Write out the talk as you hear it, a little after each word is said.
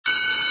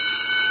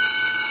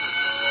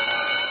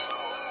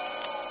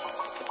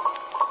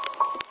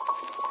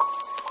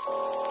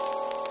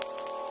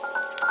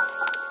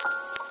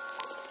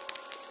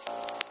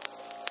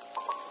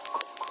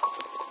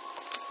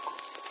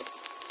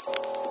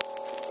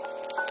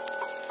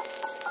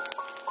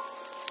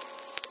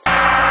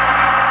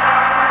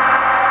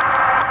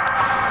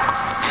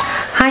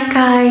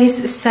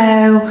guys, so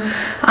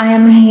I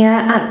am here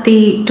at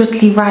the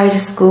Dudley Ryder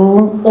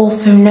School,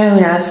 also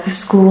known as the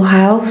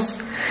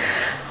schoolhouse.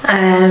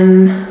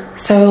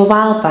 So a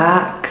while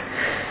back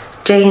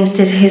James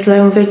did his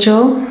lone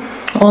vigil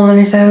all on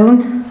his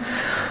own,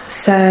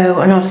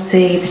 and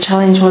obviously the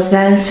challenge was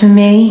then for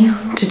me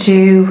to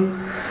do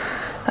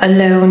a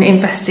lone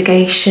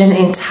investigation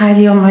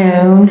entirely on my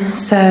own.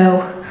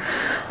 So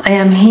I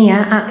am here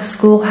at the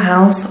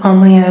schoolhouse on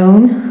my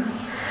own.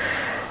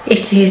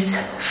 It is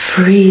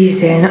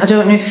freezing. I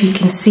don't know if you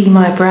can see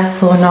my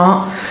breath or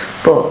not,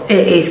 but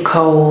it is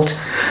cold.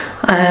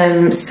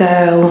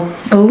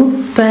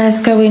 Oh,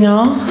 bear's going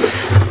off.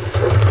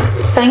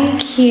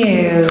 Thank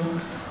you.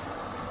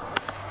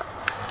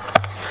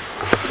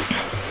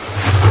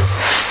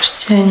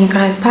 Just turn you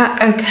guys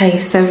back. Okay,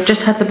 so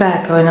just had the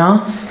bear going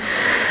off.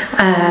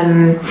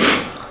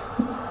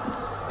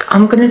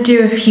 I'm going to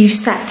do a few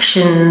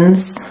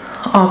sections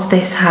of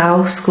this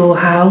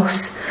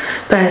schoolhouse.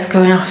 Bear's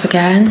going off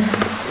again.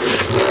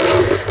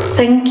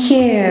 Thank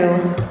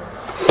you.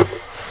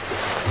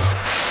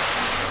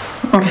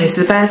 Okay,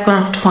 so the bear's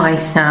gone off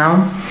twice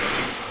now.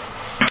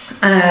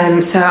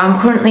 So I'm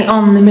currently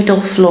on the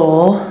middle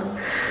floor,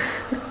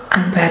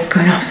 and the bear's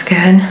going off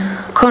again.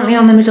 Currently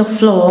on the middle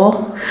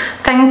floor.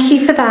 Thank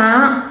you for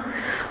that.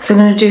 So I'm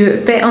going to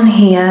do a bit on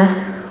here,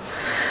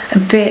 a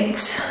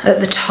bit at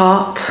the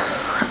top.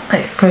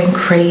 It's going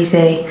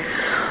crazy.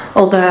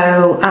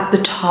 Although at the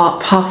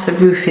top half the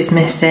roof is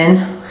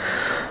missing,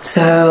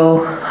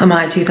 so I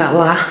might do that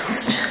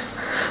last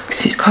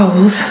because it's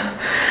cold,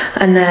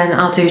 and then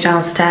I'll do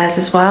downstairs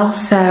as well.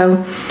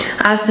 So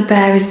as the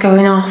bear is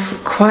going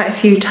off quite a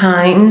few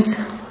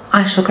times,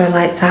 I shall go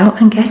lights out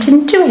and get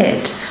into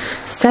it.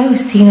 So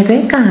see you in a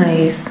bit,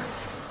 guys.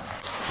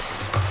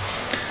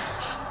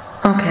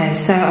 Okay,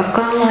 so I've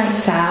got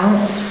lights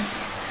out.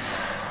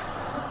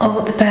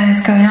 Oh, the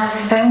bear's going off.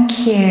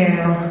 Thank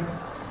you.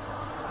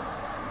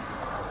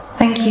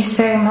 Thank you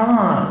so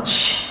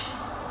much.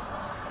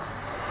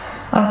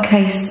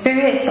 Okay,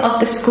 spirits of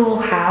the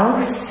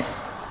schoolhouse.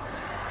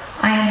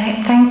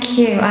 Thank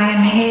you. I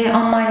am here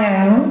on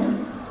my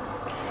own.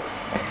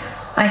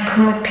 I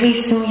come with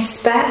peace and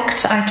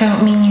respect. I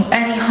don't mean you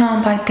any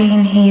harm by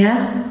being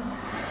here.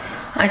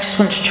 I just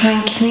want to try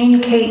and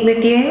communicate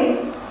with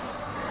you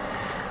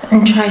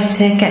and try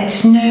to get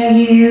to know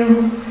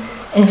you.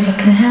 And if I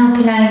can help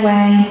in any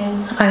way,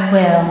 I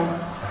will.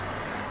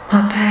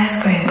 My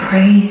bear's going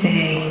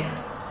crazy.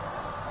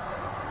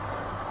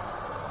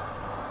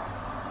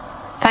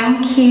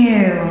 Thank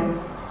you.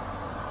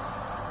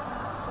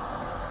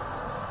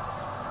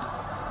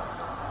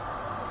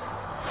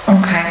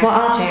 Okay, what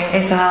I'll do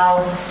is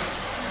I'll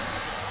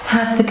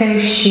have the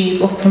ghost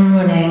tube up and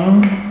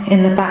running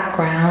in the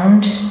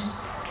background,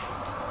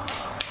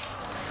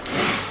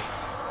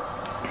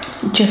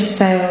 just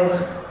so.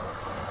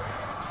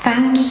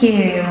 Thank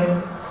you.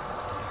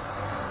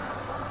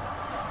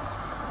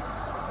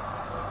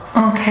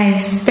 Okay,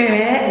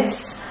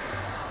 spirits,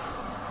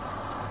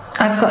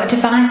 I've got a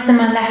device in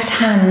my left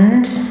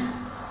hand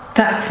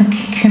that I can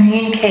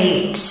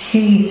communicate to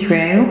you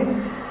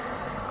through.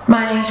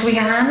 My name's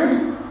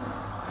Rhian.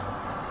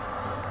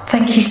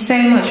 Thank you so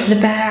much for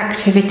the bear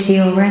activity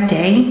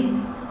already.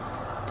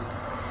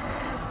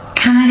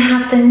 Can I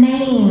have the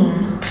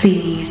name,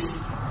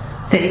 please,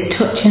 that is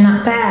touching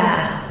that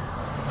bear?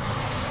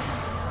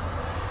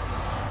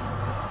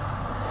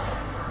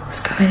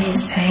 It's going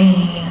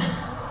insane.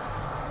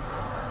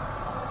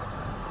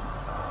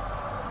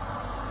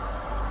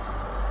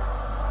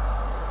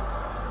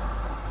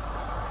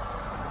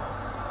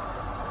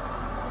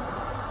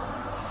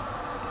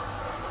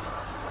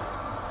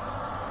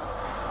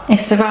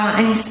 If there are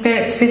any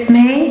spirits with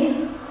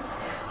me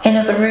in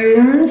other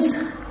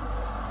rooms,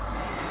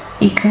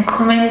 you can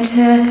come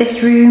into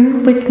this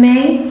room with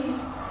me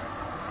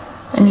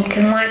and you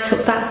can light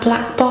up that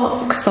black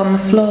box on the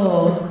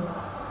floor.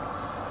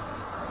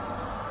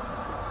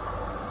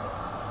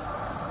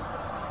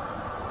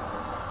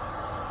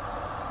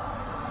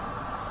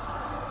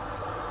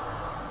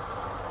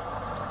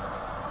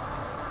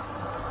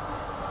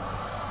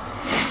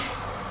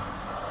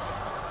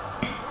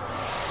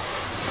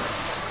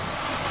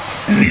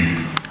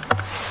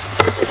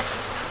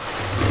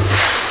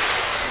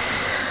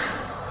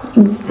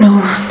 No,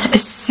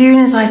 as soon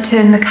as I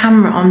turn the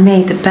camera on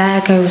me, the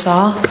bear goes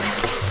off.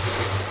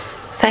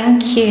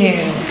 Thank you.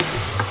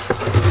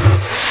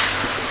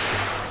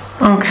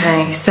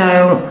 Okay,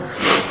 so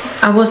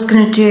I was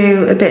going to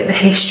do a bit of the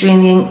history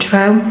in the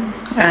intro,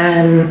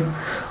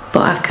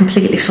 but I've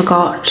completely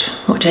forgot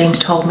what James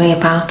told me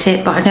about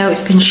it. But I know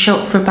it's been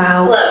shut for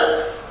about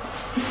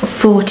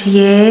 40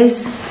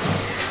 years.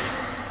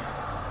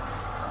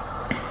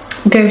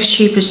 Ghost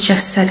Tube has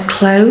just said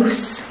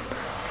close.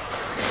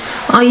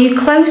 Are you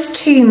close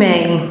to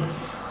me?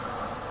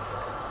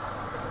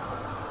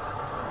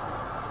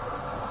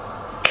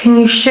 Can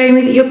you show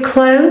me that you're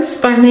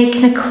close by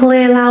making a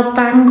clear loud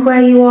bang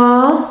where you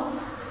are?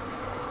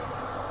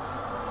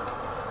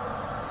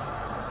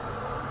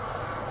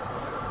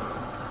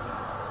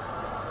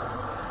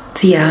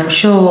 So yeah, I'm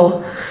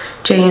sure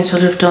James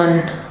would have done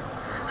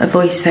a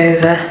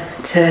voiceover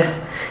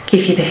to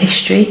give you the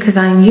history, because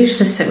I'm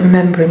useless at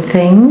remembering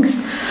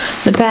things.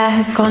 The bear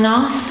has gone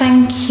off,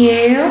 thank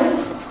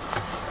you.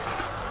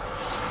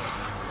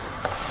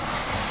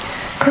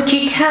 Could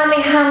you tell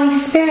me how many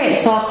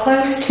spirits are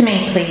close to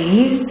me,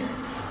 please?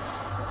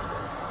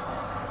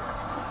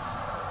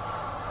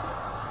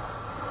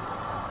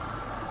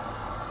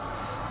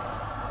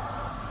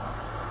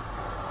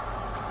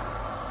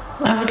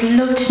 I would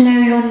love to know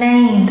your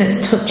name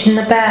that's touching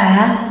the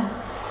bear.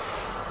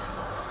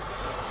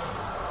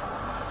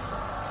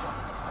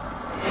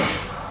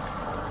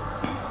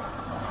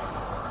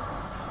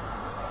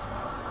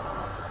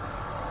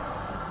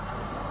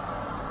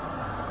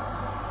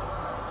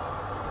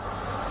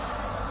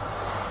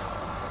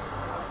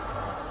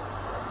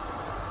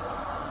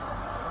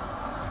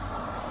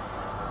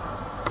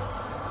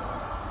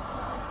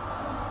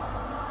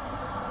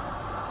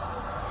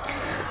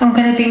 I'm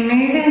going to be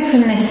moving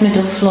from this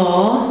middle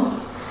floor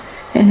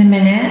in a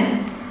minute.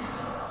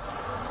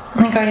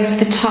 I'm going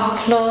to the top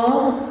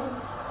floor.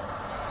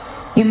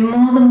 You're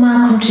more than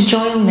welcome to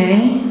join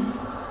me.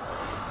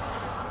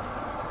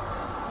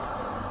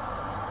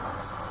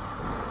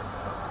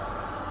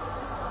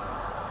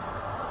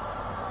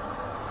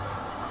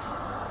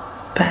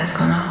 Bear's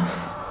gone off.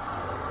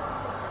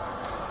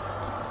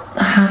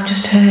 I have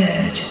just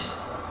heard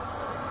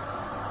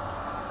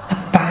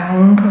a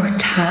bang or a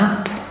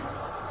tap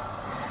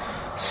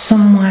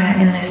somewhere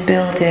in this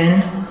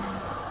building.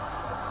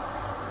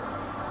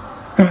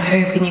 I'm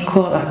hoping you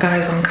caught that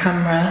guy's on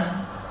camera.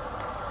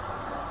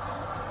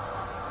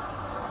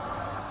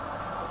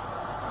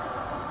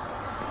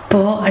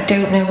 But I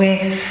don't know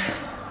if,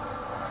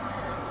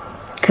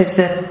 because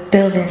the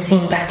building's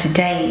seen better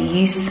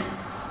days,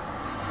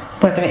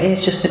 whether it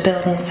is just the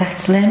building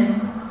settling.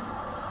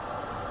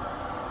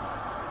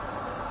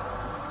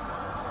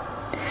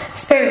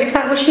 Spirit, if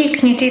that was you,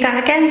 can you do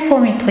that again for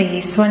me,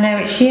 please, so I know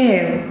it's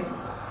you?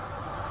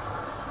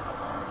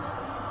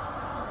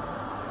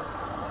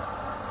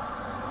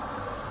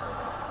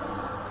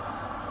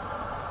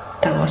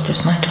 That was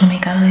just my tummy,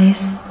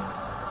 guys.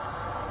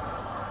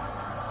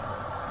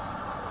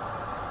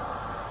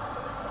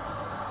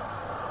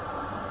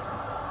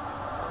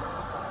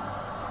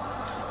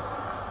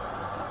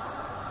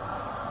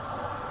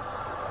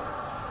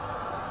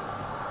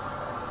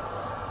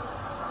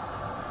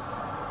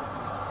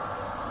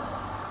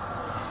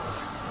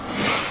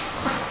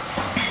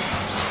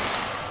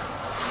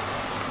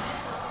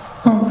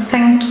 Oh,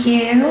 thank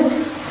you.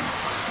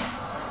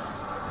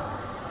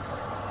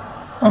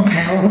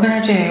 Okay, what I'm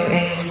going to do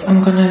is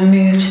I'm going to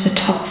move to the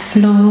top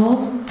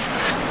floor.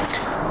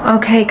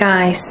 Okay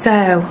guys,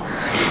 so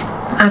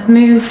I've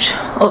moved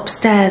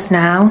upstairs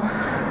now.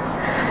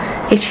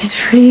 It is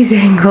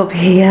freezing up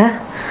here.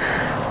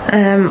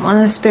 One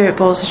of the spirit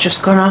balls has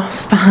just gone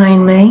off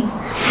behind me.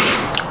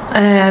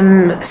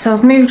 So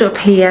I've moved up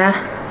here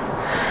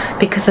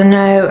because I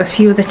know a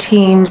few of the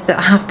teams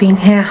that have been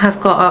here have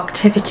got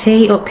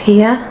activity up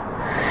here.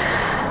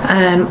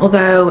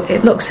 Although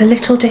it looks a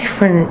little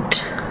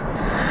different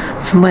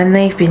from when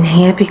they've been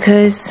here,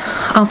 because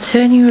I'll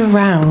turn you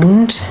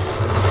around.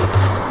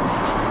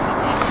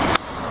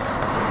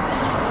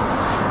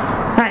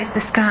 That is the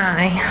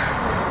sky.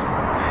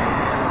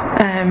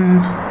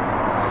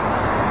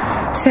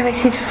 So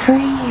it is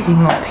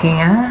freezing up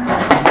here.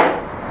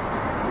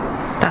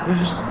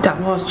 That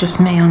was just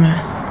me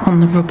on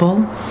the rubble.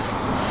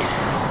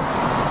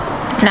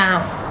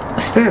 Now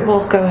the spirit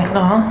ball's going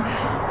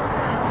off.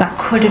 That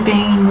could have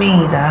been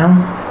me though.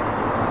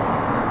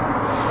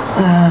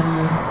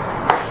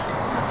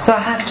 So I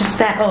have to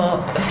set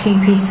up a few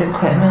pieces of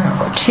equipment. I've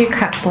got 2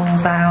 cat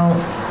balls out,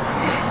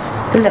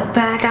 the little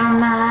bear down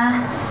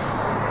there,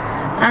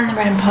 and the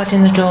REM pod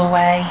in the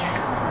doorway.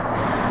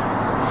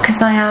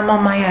 Because I am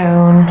on my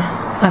own,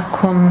 I've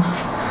come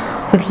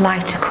with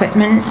light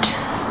equipment,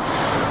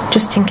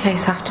 just in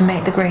case I have to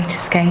make the great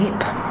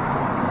escape.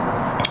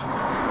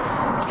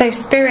 So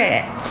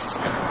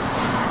spirits,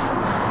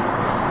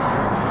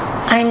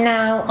 I'm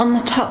now on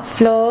the top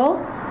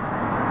floor.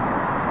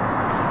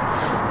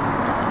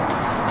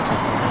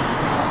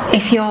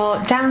 If you're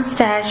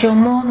downstairs, you're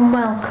more than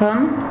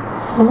welcome.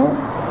 Oh,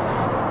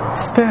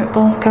 spirit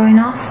ball's going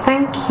off.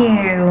 Thank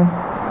you.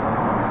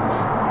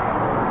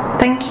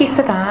 Thank you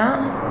for that.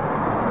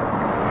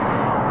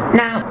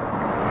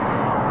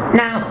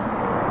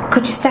 Now,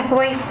 could you step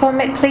away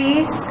from it,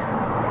 please?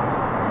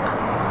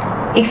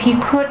 If you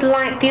could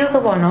light the other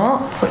one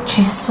up, which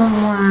is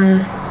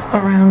somewhere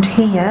around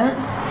here,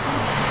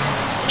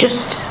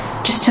 just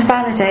to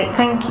validate.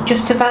 Thank you.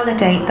 Just to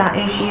validate that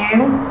is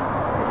you,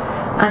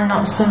 and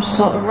not some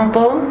sort of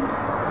rubble.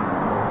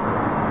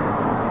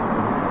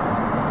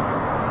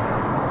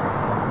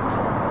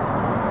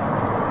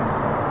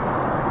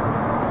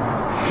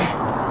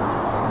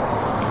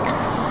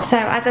 So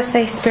as I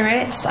say,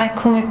 spirits, I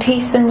come with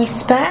peace and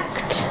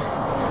respect.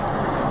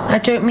 I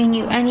don't mean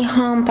you any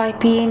harm by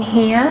being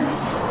here.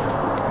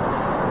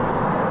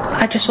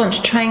 I just want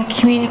to try and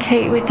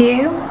communicate with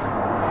you,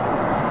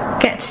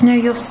 get to know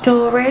your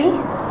story,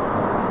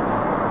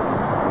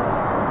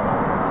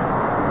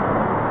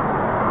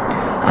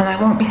 and I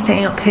won't be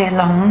sitting up here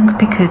long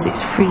because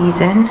it's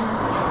freezing.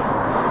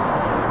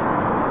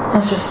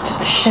 I'll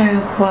just show,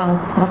 well,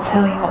 I'll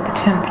tell you what the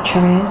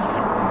temperature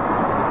is.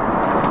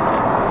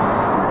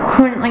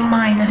 Currently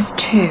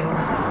 -2.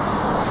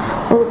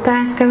 Oh, the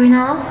bear's going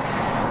off.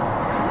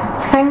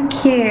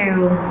 Thank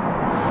you.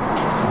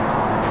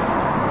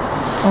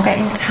 I'm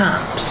getting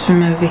taps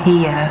from over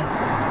here,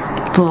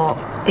 but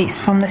it's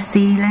from the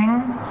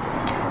ceiling.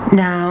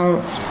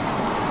 Now,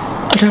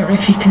 I don't know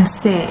if you can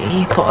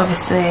see, but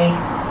obviously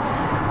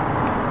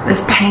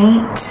there's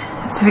paint,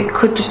 so it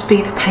could just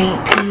be the paint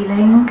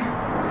peeling,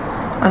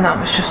 and that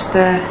was just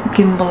the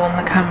gimbal on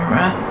the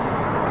camera.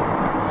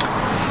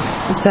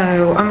 So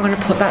I'm going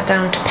to put that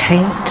down to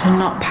paint and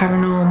not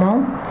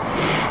paranormal.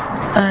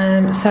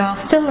 So I'll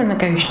still run the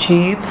ghost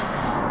tube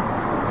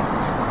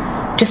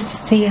just to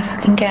see if I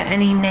can get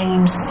any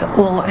names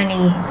or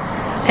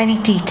any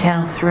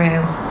detail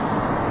through.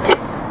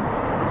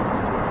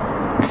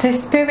 So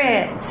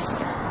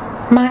spirits,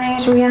 my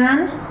name's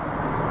Rhian.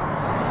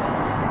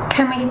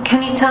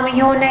 Can you tell me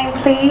your name,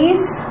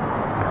 please?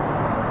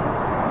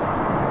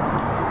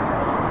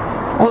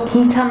 Or can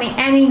you tell me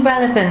any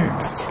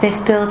relevance to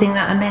this building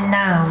that I'm in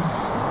now?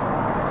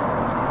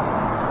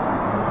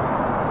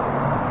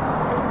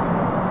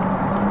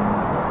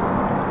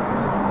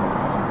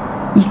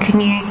 You can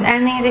use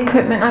any of the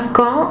equipment I've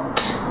got.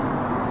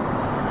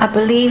 I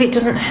believe it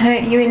doesn't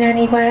hurt you in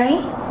any way.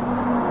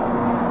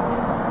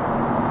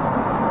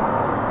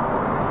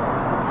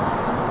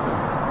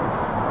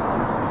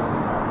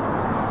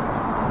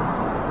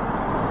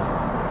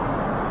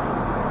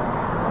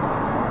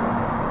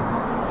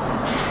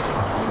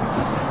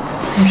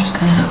 I'm just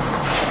going to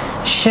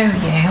show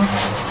you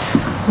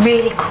a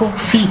really cool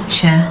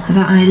feature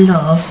that I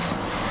love.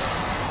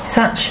 It's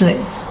actually,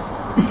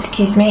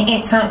 excuse me,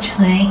 it's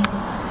actually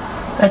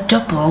a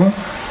double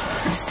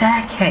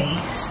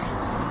staircase,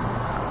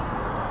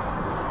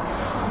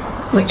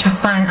 which I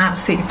find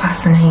absolutely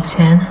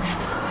fascinating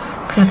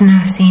because I've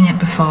never seen it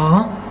before.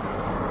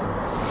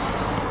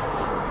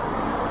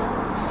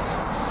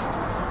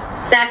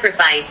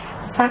 Sacrifice.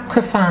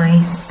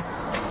 Sacrifice.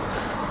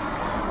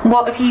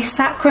 What have you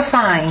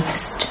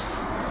sacrificed?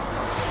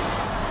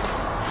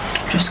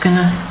 I'm just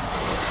gonna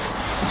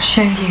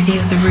show you the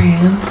other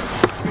room.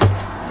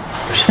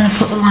 I'm just gonna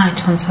put the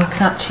light on so I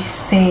can actually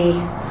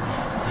see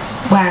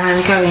where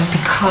I'm going,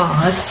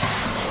 because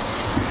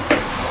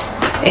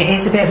it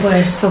is a bit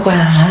worse for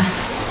wear.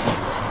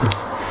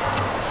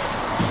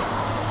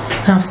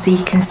 And obviously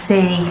you can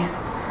see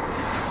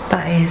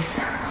that is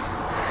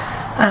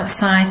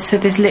outside, so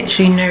there's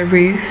literally no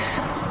roof.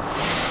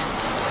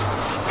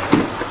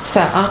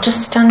 So I'll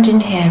just stand in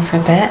here for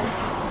a bit.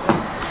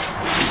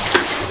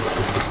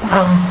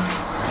 I'll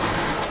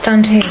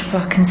stand here so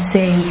I can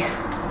see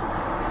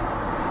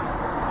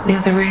the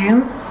other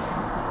room.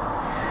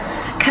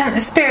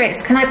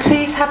 Spirits, can I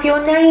please have your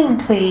name,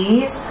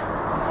 please?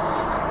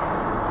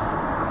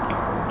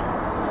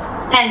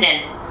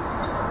 Pendant.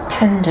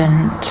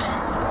 Pendant.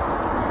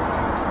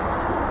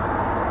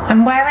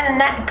 I'm wearing a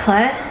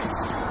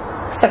necklace,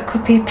 so that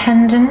could be a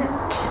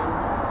pendant.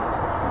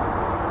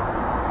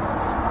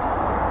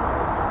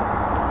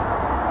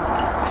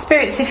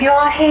 Spirits, if you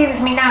are here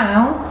with me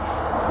now,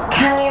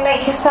 can you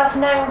make yourself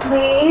known,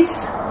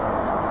 please?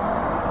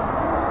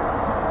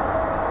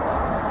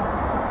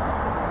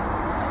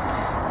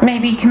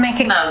 Maybe you can make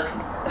Smoke.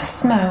 it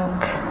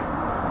smoke.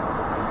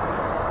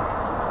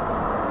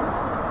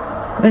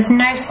 There's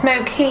no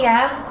smoke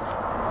here.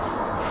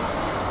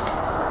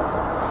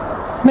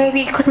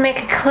 Maybe you could make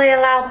a clear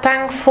loud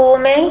bang for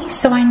me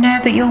so I know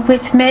that you're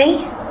with me.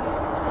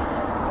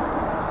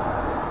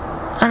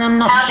 And I'm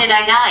not. How did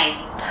I die?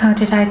 How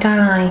did I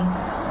die?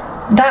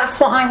 That's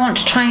what I want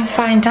to try and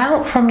find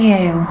out from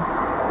you.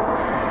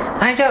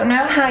 I don't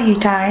know how you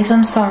died,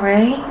 I'm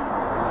sorry.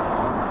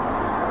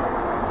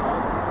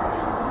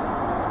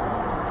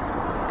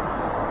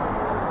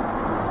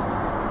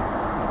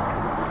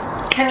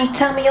 Can you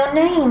tell me your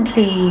name,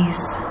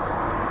 please?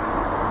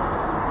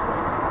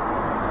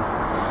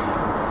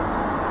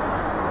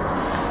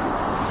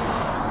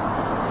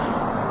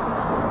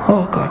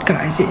 Oh God,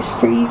 guys, it's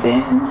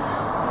freezing.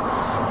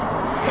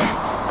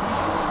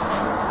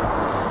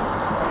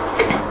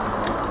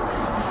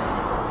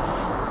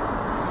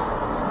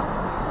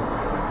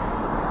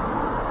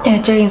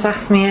 Yeah, James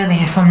asked me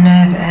earlier if I'm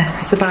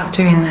nervous about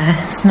doing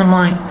this, and I'm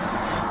like,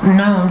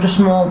 no, I'm just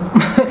more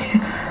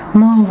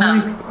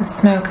worried.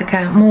 Smoke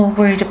again. More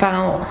worried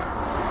about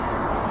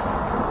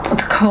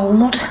the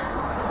cold.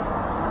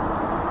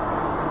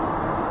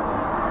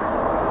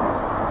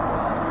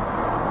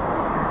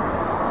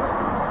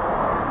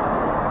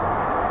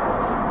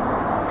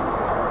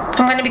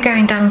 I'm going to be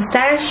going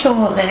downstairs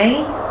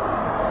shortly.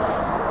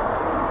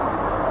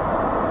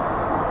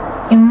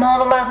 You're more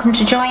than welcome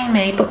to join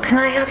me, but can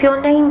I have your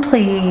name,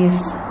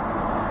 please?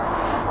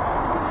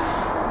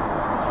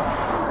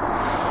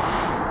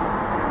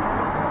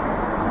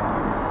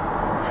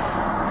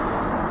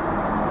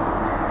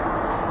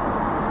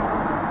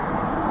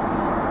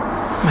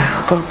 Well,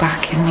 I'll go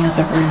back in the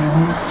other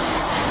room.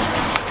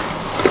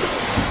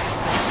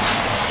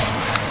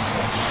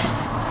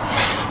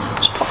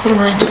 the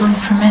light on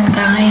from in,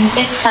 guys.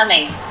 It's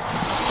coming.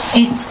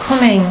 It's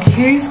coming.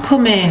 Who's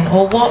coming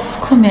or what's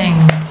coming?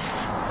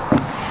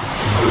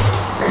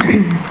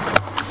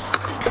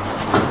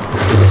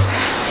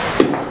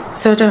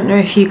 So I don't know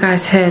if you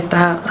guys heard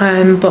that,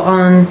 but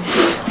on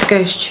the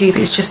Ghost Tube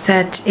it's just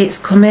said it's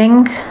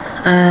coming.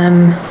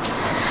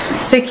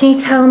 So can you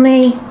tell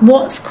me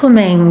what's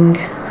coming?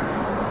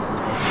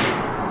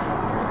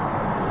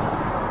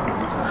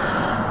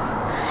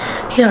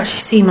 You can actually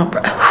see my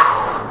breath.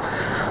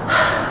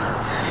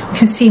 You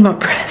can see my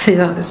breath,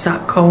 it's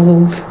that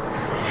cold.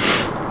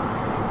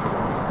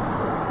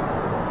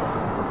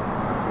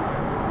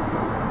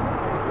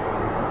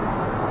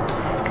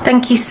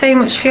 Thank you so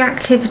much for your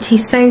activity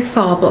so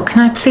far, but can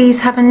I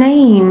please have a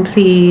name,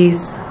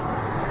 please?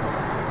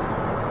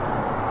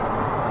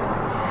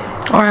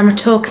 Or am I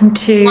talking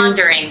to...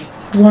 Wandering.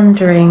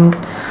 Wandering.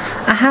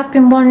 I have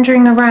been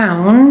wandering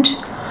around,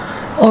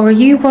 or are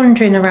you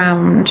wandering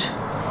around?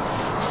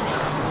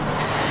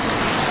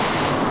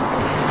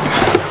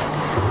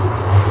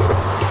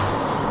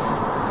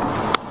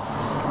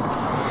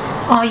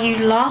 Are you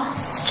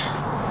lost?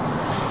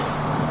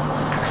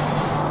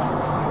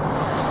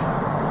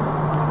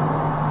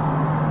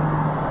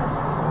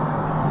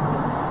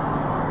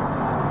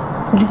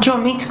 Do you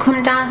want me to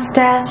come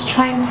downstairs to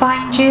try and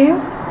find you?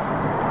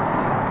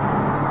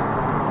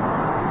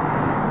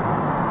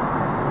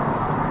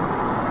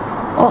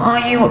 Or are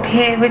you up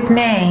here with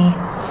me?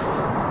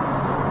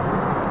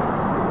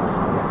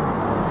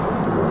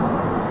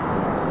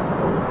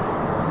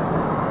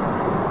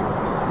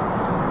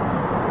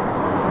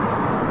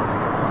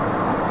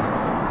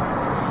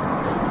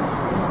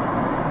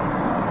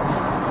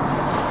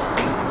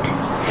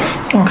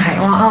 Okay,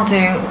 what I'll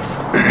do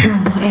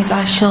is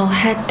I shall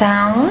head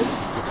down.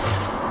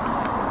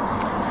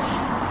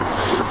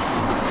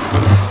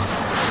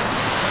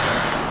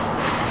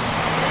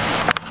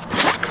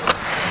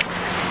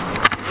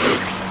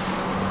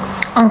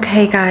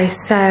 Okay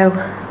guys, so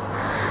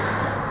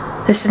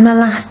this is my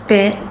last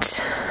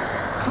bit,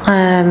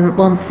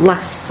 well,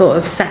 last sort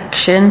of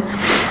section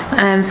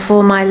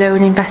for my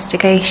lone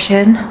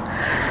investigation.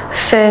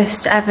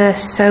 First ever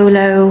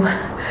solo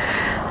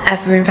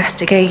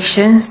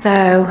investigation,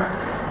 so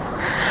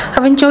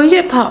I've enjoyed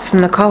it apart from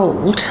the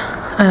cold.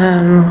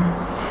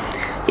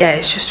 Yeah,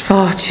 it's just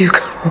far too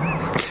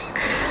cold.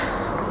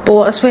 But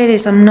what's weird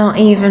is I'm not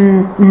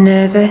even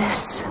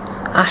nervous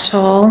at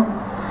all.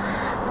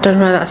 Don't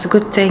know if that's a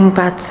good thing,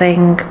 bad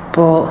thing,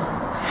 but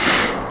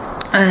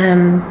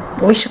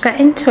we shall get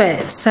into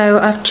it. So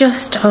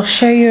I'll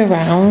show you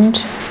around.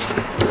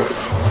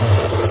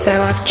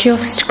 So I've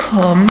just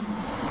come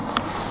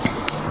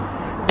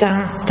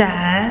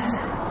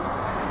downstairs.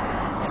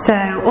 So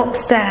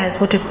upstairs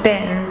would have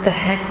been the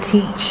head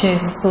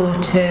teacher's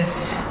sort of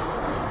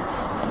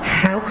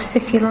house,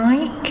 if you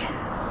like.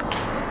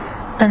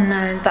 And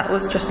then that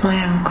was just my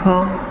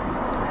ankle.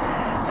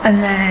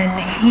 And then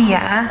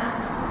here,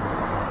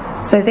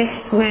 so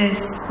this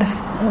was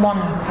one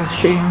of the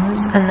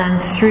classrooms, and then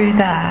through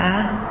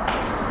there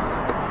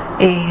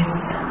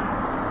is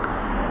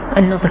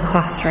another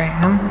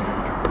classroom,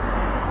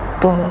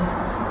 but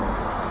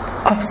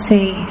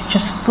obviously it's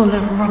just full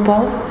of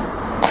rubble,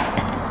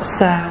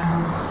 so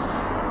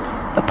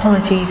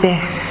apologies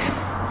if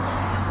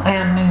I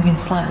am moving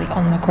slightly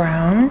on the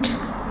ground.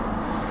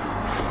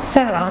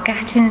 So I'll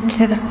get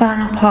into the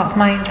final part of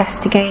my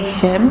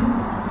investigation.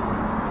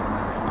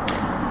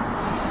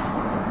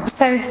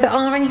 So if there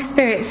are any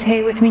spirits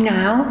here with me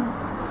now,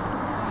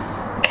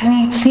 can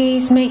you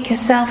please make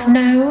yourself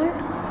known?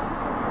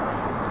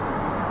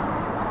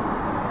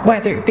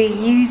 Whether it be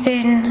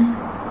using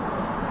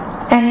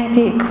any of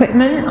the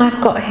equipment I've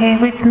got here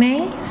with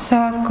me. So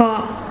I've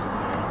got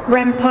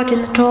REM pod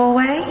in the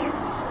doorway,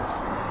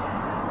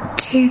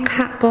 2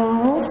 cat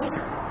balls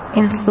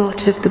in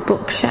sort of the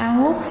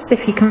bookshelves,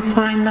 if you can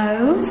find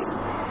those,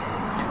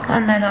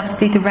 and then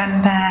obviously the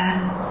REM bear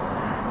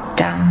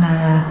down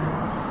there.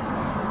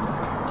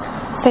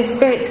 So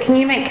spirits, can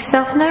you make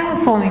yourself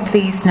known for me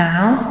please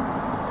now?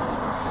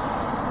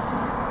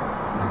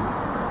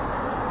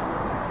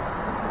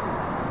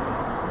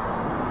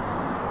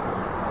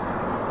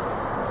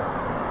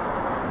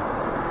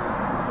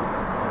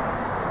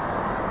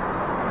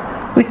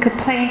 We could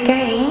play a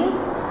game.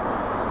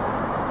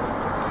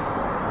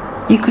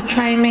 You could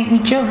try and make me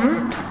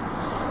jump.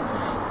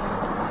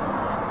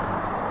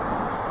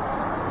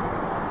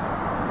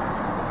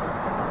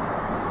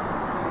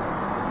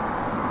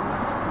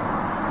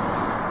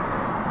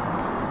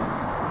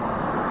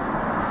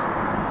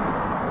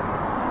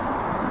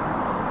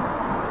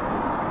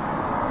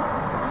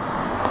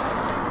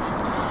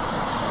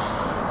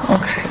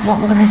 Okay, what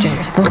I'm going to do,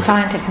 if I can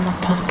find it in my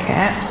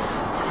pocket,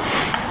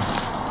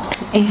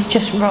 is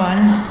just run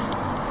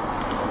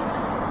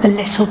a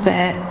little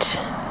bit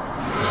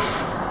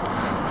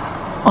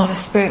of a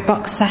spirit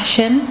box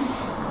session,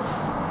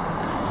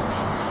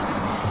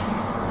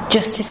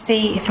 just to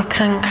see if I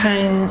can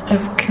kind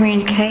of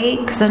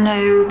communicate, because I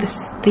know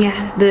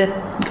the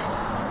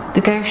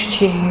Ghost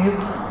Tube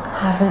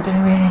hasn't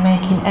been really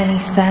making any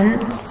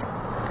sense.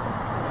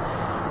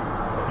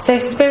 So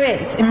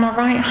spirits, in my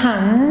right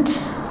hand,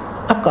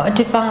 I've got a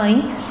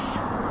device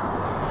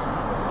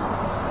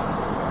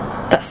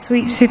that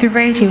sweeps through the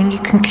radio and you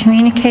can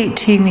communicate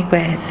to me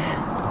with.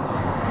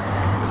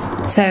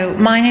 So,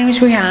 my name is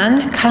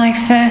Rhian. Can I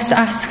first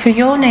ask for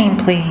your name,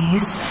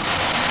 please?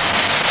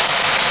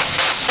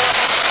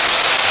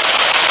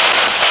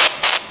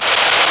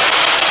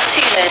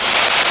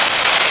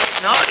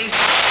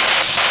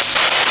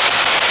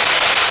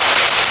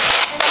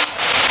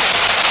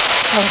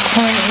 So I'm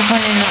currently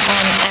running it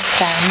on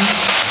FM,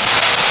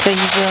 so you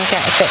will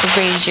get a bit of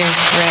radio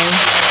through.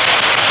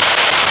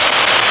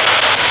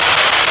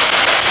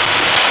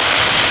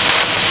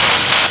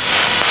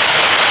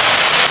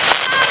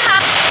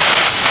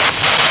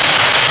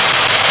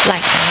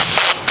 Like that.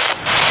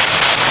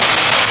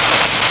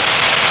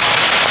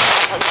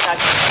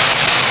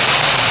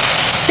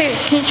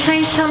 Spirits, can you try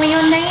and tell me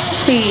your name,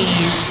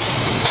 please?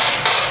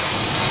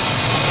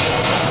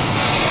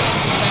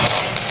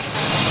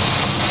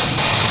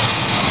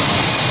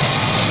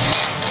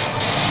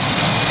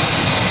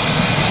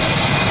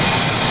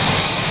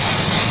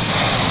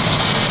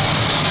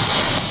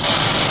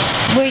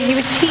 Were you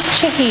a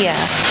teacher here?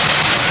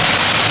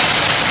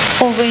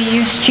 Or were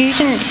you a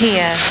student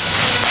here?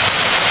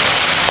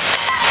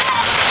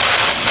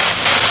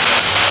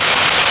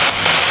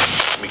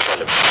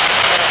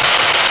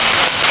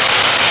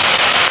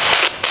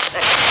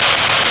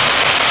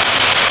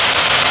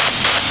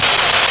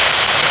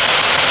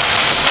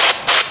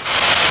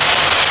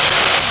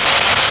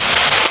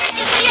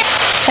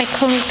 I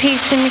call me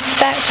peace and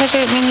respect. I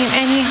don't mean you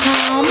any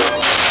harm.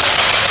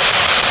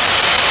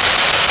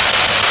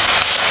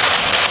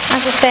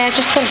 As I say, I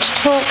just want to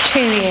talk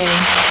to you.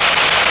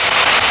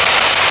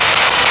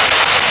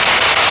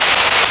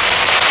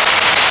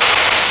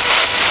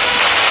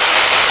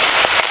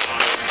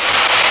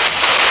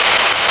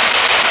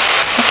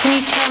 Can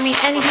you tell me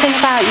anything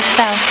about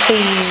yourself,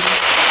 please?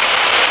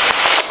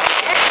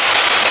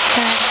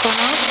 That's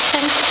right,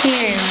 thank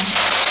you.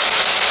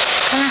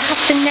 Can I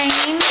have the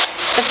name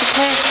of the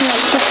person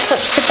that just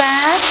touched the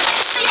bed?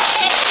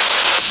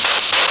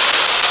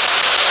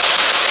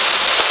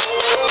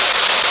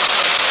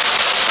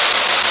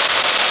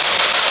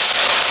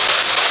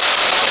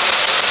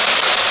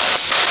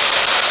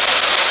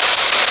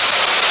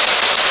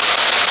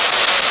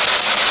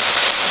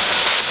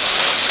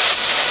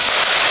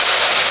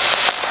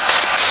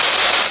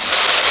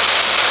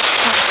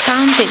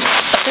 I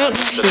don't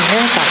know if you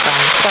heard that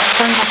then, that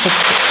sounded like a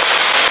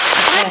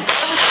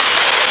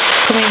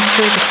coming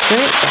through the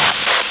spirit box.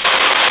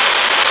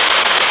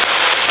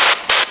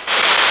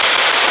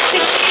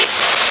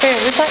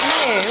 Spirit, was that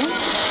you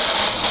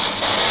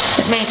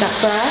that made that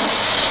breath?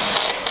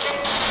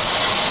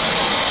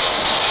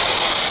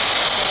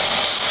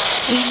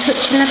 Are you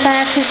touching the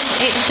bed because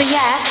it's a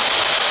yes?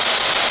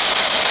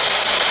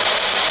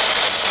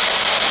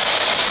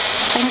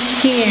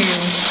 Thank you.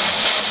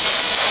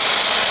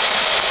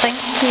 Thank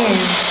you.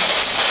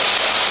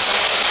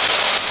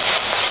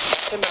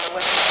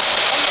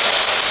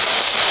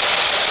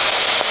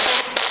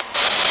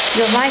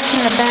 You're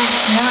liking the bed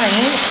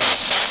tonight.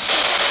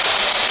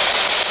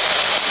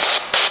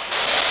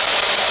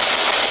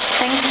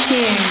 Thank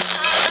you.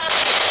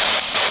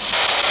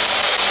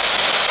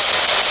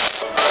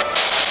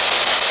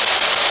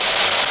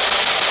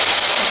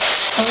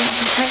 Oh,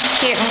 thank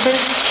you. I'm going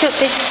to shut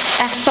this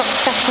stop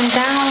session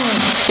down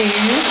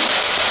soon.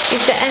 Is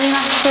there any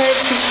last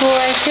words before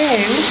I do?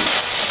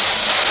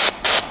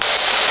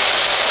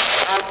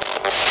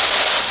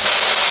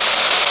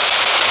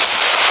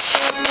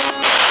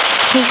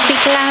 Can you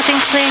speak loud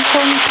and clear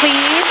for me,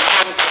 please?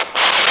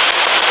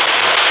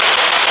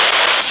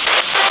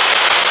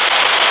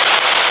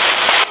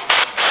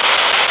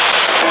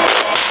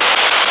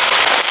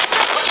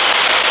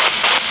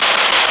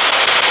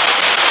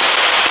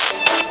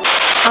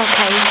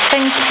 Okay,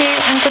 thank you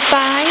and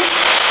goodbye.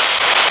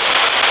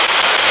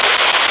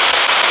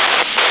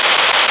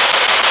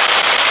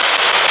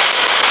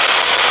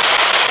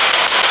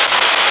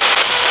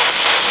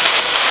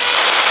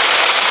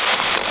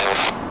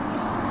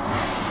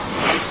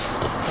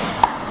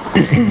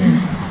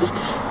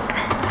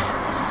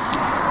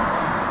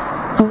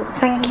 Oh,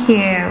 thank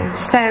you.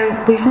 So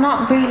we've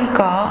not really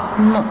got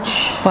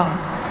much. Well,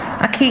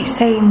 I keep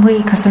saying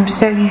we because I'm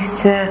so used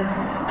to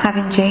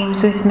having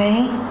James with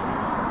me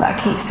that I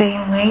keep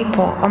saying we,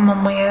 but I'm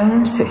on my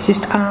own, so it's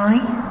just I.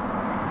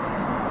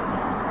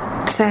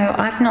 So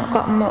I've not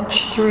got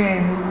much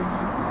through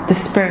the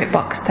spirit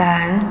box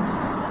then.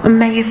 I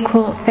may have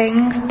caught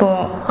things,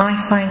 but I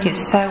find it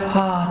so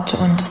hard to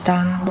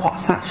understand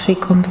what's actually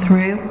come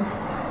through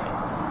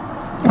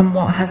and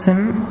what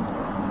hasn't.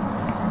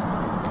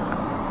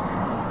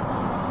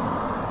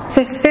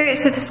 So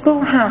spirits of the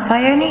schoolhouse,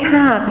 I only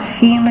have a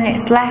few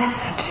minutes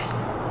left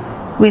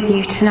with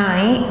you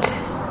tonight,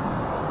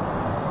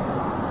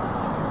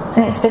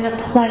 and it's been a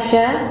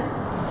pleasure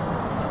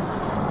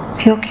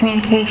for your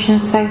communication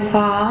so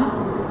far.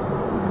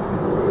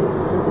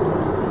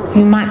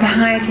 You might be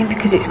hiding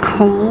because it's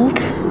cold.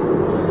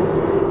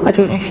 I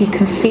don't know if you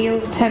can feel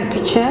the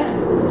temperature.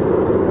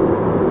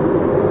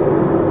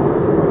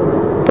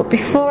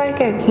 before I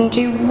go, can you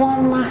do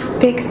one last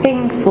big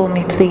thing for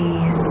me,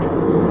 please?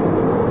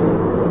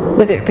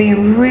 Whether it be a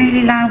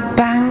really loud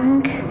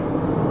bang,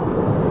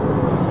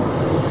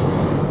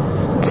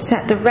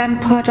 set the REM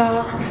pod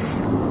off,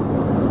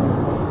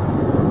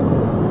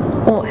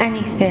 or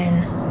anything.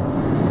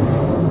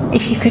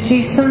 If you could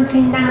do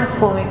something now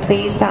for me,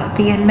 please, that would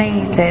be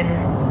amazing.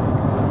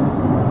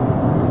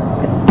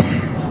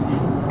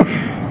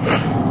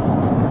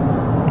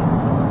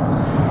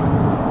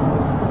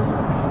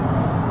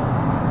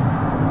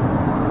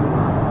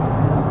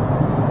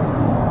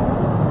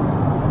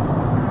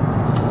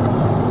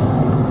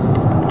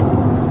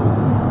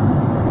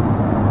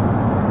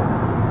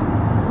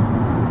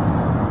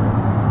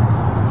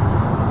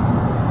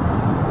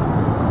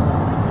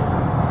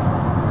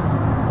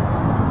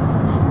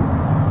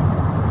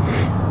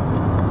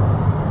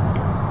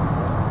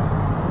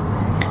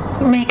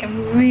 Make a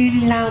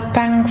really loud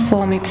bang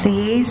for me,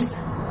 please,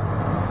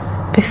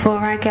 before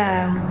I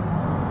go.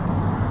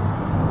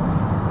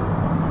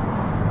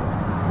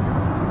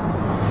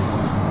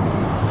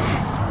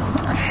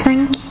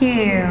 Thank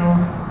you.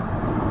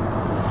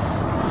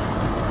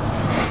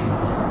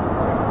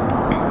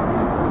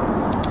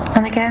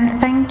 And again,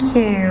 thank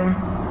you.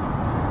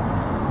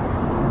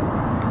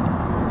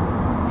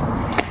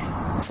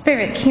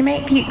 Spirit, can you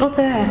make the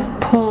other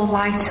paw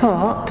light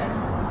up?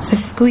 So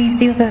squeeze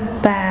the other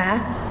bear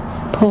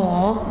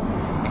paw.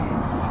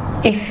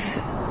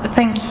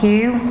 Thank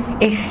you.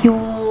 If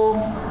you're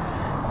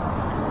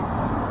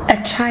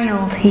a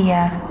child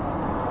here,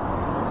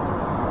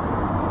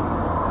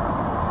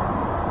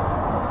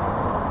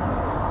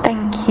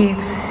 thank you.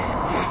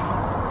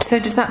 So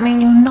does that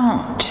mean you're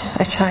not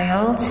a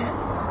child?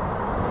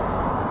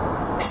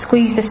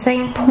 Squeeze the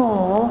same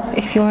paw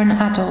if you're an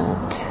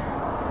adult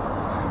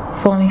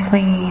for me,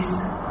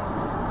 please.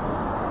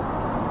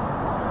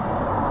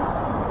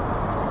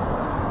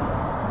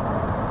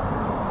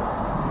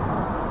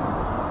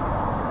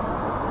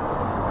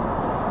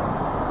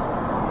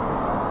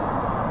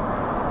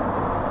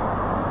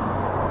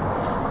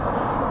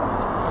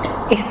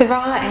 If there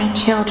are any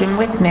children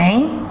with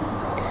me,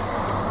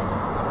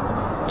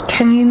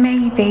 can you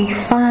maybe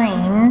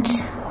find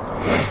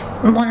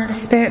one of the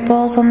spirit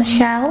balls on the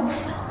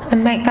shelf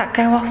and make that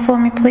go off for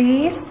me,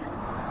 please?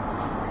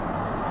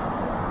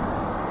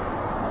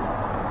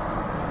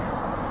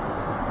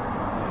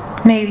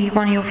 Maybe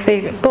one of your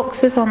favourite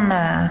books was on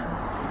there.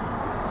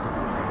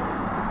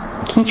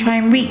 Can you try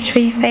and reach for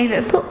your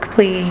favourite book,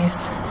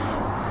 please?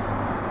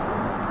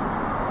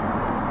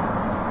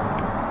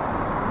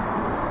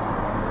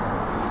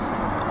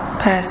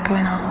 Bear's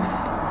going off.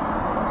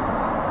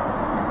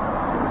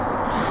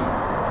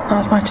 That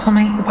was my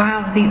tummy.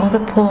 Wow, the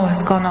other paw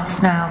has gone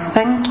off now.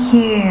 Thank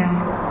you.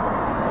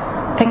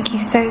 Thank you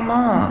so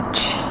much.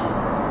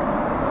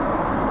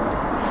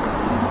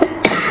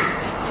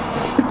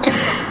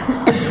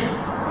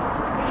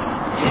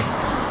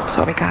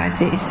 Sorry guys,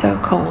 it is so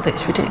cold,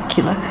 it's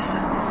ridiculous.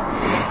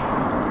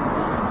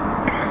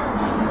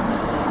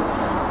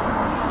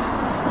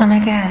 And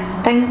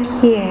again, thank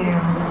you.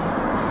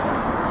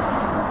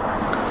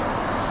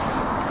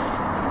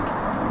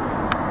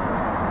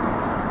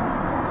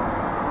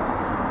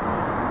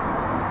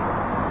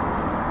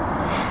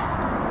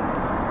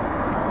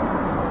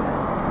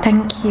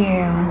 Thank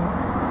you.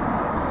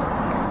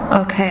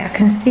 Okay, I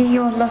can see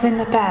you're loving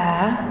the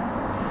bear.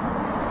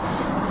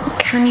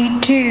 Can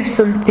you do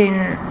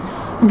something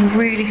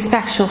really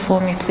special for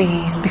me,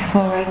 please,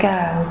 before I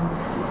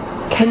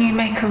go? Can you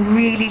make a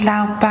really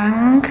loud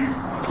bang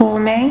for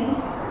me?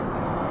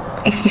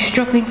 If you're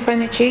struggling for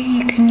energy,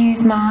 you can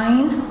use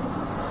mine.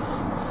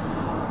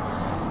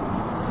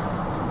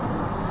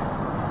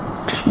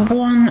 Just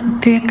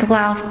one big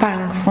loud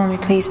bang for me,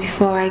 please,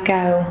 before I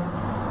go.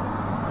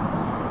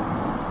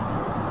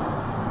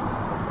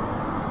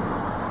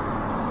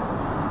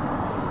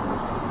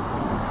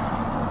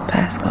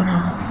 Bear's gone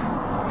off.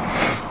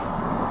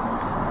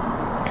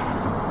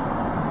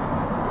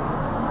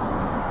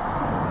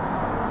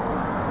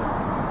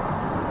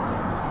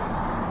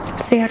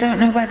 See, I don't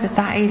know whether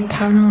that is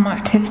paranormal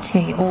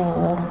activity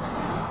or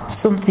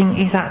something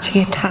is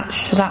actually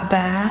attached to that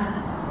bear.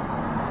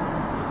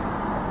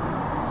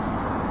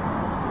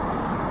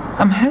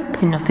 I'm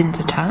hoping nothing's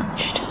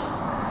attached,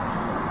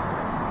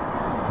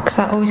 because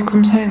that always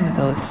comes home with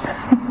us.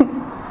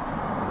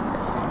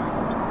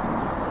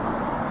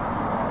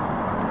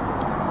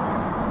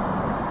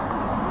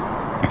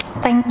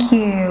 Thank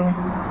you.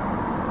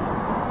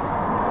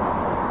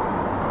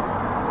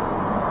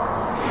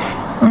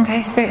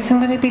 Okay, spirits, I'm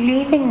going to be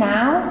leaving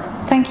now.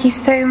 Thank you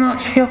so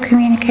much for your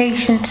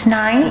communication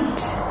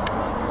tonight.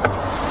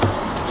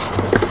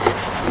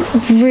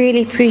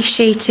 Really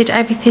appreciated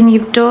everything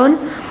you've done.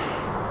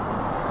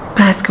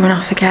 Bear's going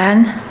off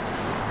again.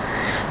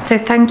 So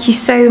thank you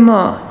so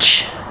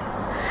much.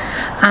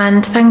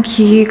 And thank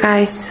you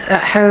guys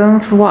at home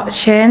for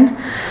watching.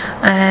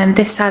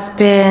 This has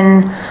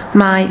been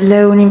my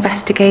lone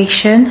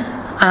investigation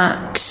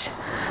at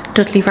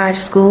Dudley Ryder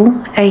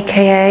School,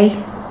 aka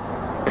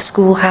the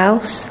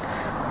schoolhouse.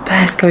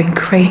 Bear's going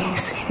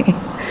crazy.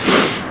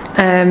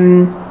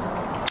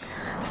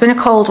 It's been a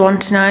cold one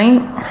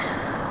tonight,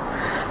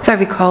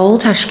 very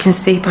cold as you can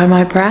see by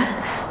my breath.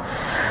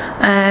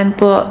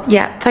 But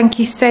yeah, thank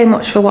you so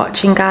much for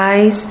watching,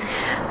 guys.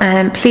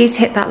 Please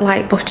hit that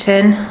like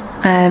button,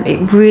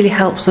 it really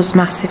helps us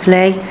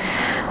massively.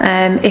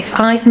 If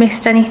I've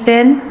missed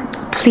anything,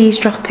 please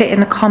drop it in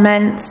the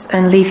comments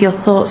and leave your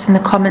thoughts in the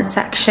comment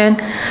section.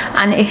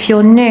 And if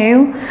you're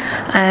new,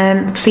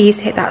 please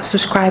hit that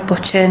subscribe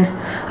button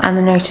and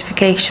the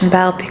notification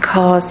bell,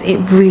 because it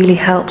really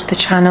helps the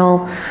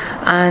channel,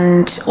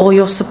 and all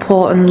your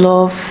support and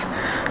love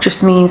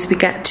just means we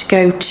get to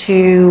go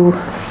to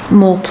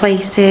more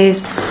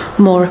places,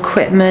 more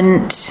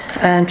equipment,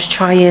 to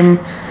try and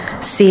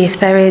see if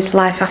there is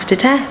life after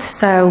death.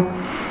 So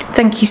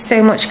thank you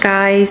so much,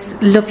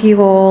 guys. Love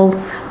you all,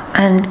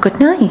 and good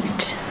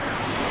night.